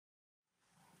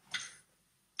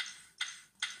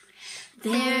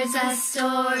There's a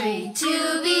story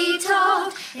to be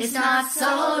told. It's not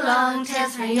so long,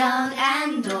 tales for young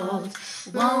and old.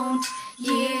 Won't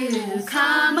you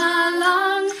come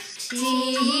along?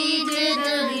 Dee-diddly.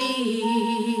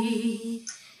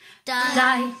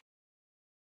 Die.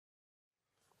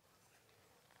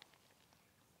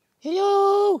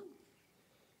 Hello?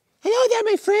 Hello there,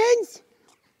 my friends.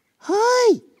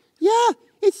 Hi. Yeah,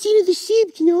 it's Sheena the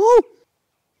Sheep, you know.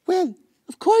 Well,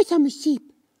 of course I'm a sheep.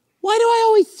 Why do I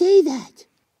always say that?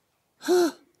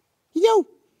 You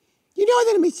know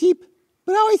that I'm a sheep,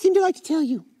 but I always seem to like to tell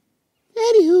you.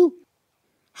 Anywho,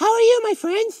 how are you, my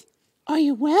friends? Are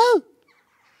you well?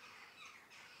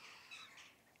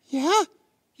 Yeah,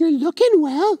 you're looking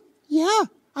well. Yeah,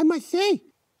 I must say.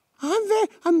 I'm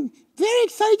very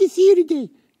excited to see you today.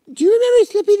 Do you remember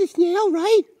Slippy the snail,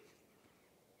 right?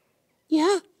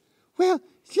 Yeah? Well,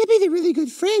 Slippy's a really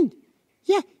good friend.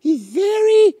 Yeah, he's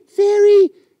very, very,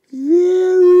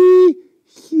 very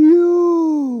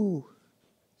slow.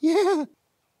 Yeah,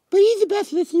 but he's the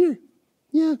best listener.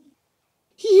 Yeah.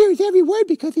 He hears every word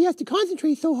because he has to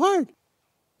concentrate so hard.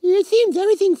 It seems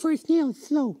everything for a snail is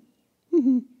slow.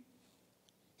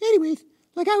 Anyways,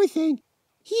 like I was saying,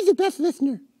 he's the best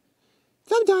listener.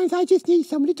 Sometimes I just need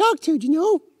someone to talk to, do you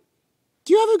know?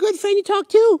 Do you have a good friend to talk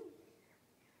to?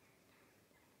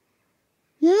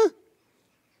 Yeah?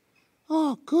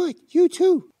 Oh, good. You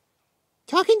too.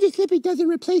 Talking to Slippy doesn't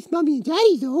replace Mommy and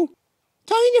Daddy, though.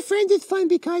 Talking to friends is fun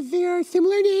because they are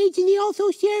similar in age and they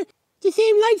also share the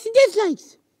same likes and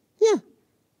dislikes. Yeah.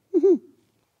 The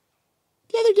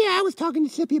other day I was talking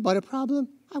to Slippy about a problem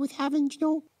I was having, you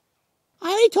know. I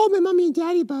already told my Mommy and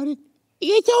Daddy about it.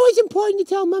 It's always important to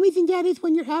tell Mummies and Daddies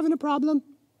when you're having a problem.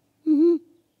 It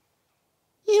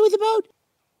was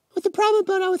a problem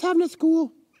about I was having at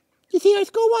school. You see, our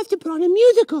school wants to put on a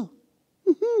musical.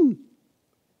 Yeah,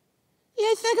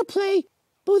 it's like a play,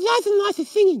 but with lots and lots of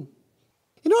singing.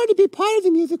 In order to be part of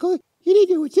the musical, you need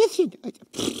to audition.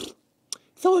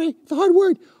 Sorry, it's a hard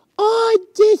word.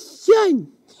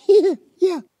 Audition.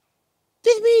 Yeah.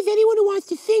 This means anyone who wants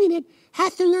to sing in it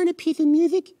has to learn a piece of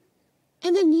music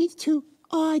and then needs to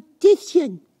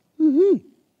audition.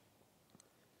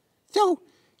 So,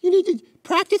 you need to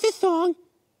practice a song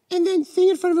and then sing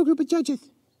in front of a group of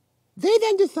judges. They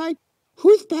then decide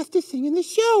who's best to sing in the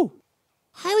show.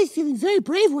 I was feeling very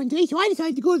brave one day, so I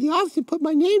decided to go to the office and put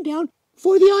my name down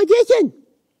for the audition.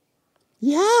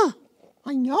 Yeah,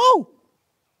 I know.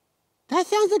 That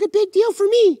sounds like a big deal for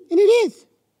me, and it is.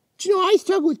 But you know, I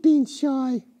struggle with being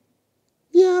shy.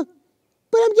 Yeah,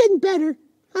 but I'm getting better.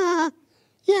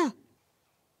 Yeah.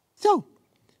 So,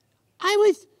 I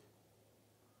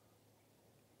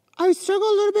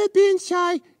struggled a little bit being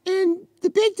shy, and the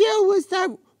big deal was that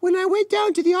when I went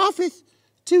down to the office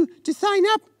to sign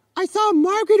up, I saw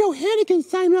Margaret O'Hannigan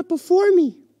sign up before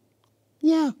me.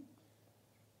 Yeah.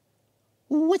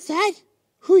 What's that?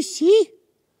 Who's she?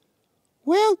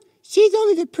 Well, she's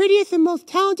only the prettiest and most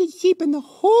talented sheep in the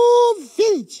whole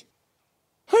village.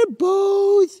 Her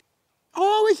bows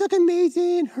always look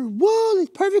amazing. Her wool is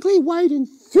perfectly white and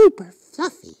super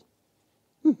fluffy.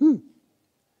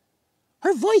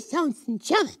 Her voice sounds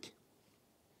angelic.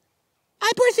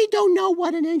 I personally don't know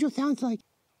what an angel sounds like,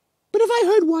 but if I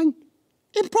heard one,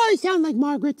 it'd probably sound like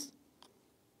Margaret's.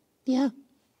 Yeah.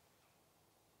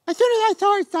 As soon as I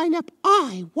saw her sign up,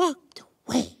 I walked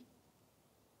away.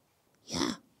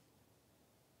 Yeah.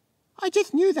 I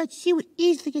just knew that she would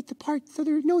easily get the part, so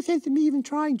there was no sense in me even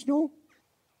trying, you know.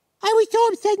 I was so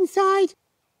upset inside.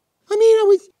 I mean,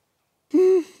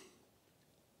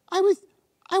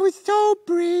 I was so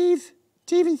brave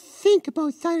to even think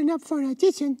about signing up for an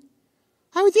audition.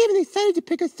 I was even excited to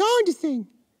pick a song to sing.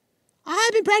 I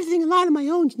have been practicing a lot on my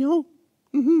own, you know.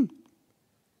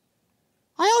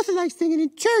 I also like singing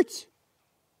in church.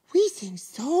 We sing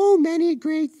so many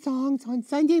great songs on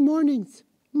Sunday mornings.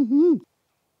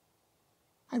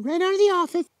 I ran out of the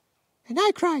office and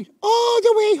I cried all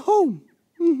the way home.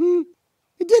 And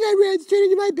then I ran straight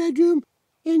into my bedroom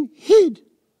and hid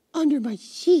under my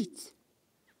sheets.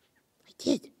 I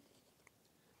did.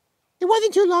 It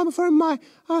wasn't too long before my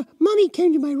Mommy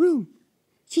came to my room.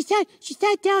 She sat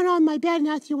down on my bed and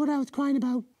asked me what I was crying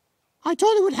about. I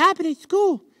told her what happened at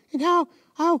school and how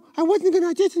I wasn't going to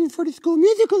audition for the school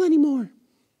musical anymore.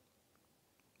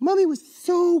 Mommy was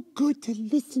so good to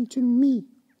listen to me.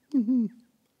 Do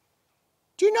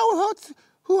you know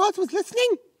who else was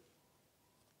listening?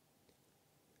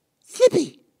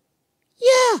 Slippy.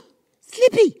 Yeah,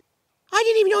 Slippy. I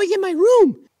didn't even know he was in my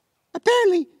room.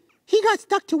 Apparently, he got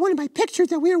stuck to one of my pictures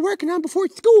that we were working on before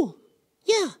school.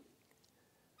 Yeah.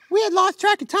 We had lost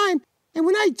track of time, And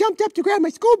when I jumped up to grab my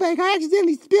school bag, I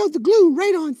accidentally spilled the glue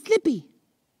right on Slippy.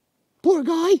 Poor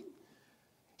guy.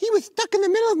 He was stuck in the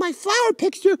middle of my flower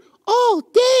picture all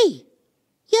day.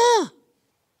 Yeah.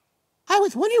 I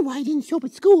was wondering why he didn't show up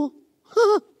at school.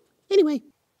 Anyway,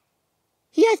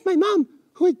 he asked my mom,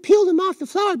 who had peeled him off the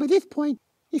flower by this point,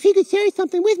 if he could share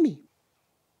something with me.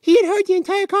 He had heard the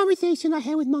entire conversation I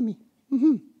had with Mommy.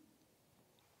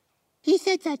 He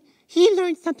said that he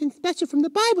learned something special from the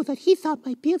Bible that he thought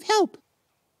might be of help.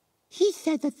 He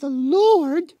said that the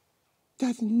Lord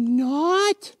does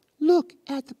not look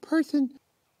at the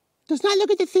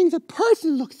things a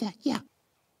person looks at. Yeah.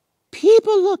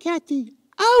 People look at the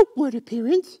outward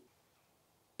appearance,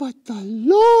 but the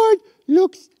Lord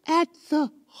looks at the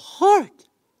heart,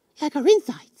 like our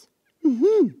insides.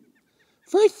 1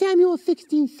 Samuel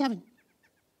 16:7.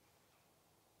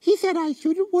 He said I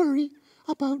shouldn't worry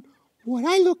about what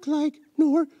I look like,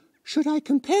 nor should I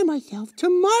compare myself to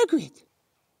Margaret.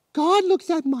 God looks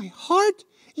at my heart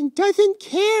and doesn't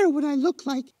care what I look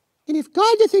like. And if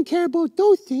God doesn't care about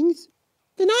those things,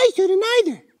 then I shouldn't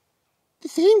either. The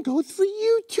same goes for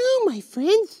you too, my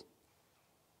friends.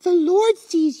 The Lord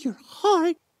sees your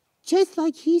heart just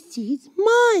like he sees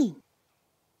mine.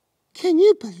 Can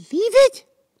you believe it?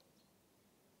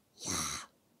 Yeah.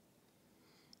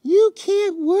 You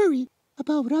can't worry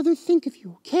about what others think of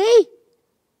you, okay?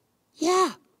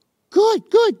 Yeah. Good.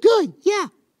 Yeah.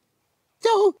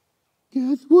 So,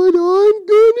 guess what I'm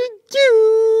gonna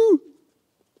do?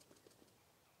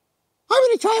 I'm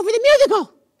gonna try it for the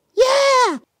musical.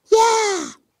 Yeah.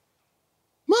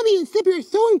 Mommy and Slippy are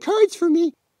so encouraged for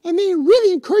me, and they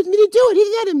really encouraged me to do it.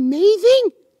 Isn't that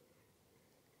amazing?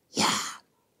 Yeah.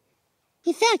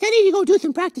 In fact, I need to go do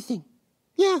some practicing.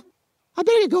 Yeah, I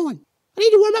better get going. I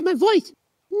need to warm up my voice.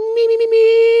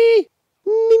 Me.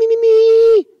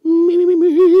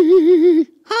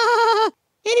 Ha.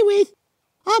 Anyways,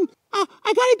 I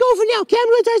gotta go for now. Okay, I'm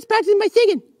gonna start practicing my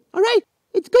singing. All right?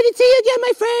 It's good to see you again,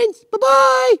 my friends.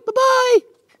 Bye-bye.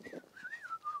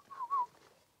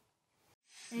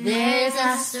 There's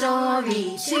a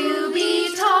story to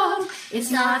be told.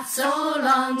 It's not so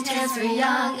long, tales for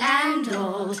young and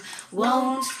old.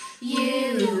 Won't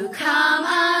you come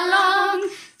along?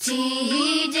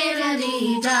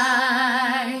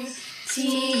 Tee-diddly-die,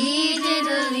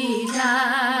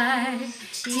 tee-diddly-die,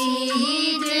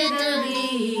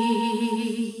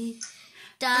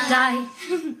 tee-diddly-die.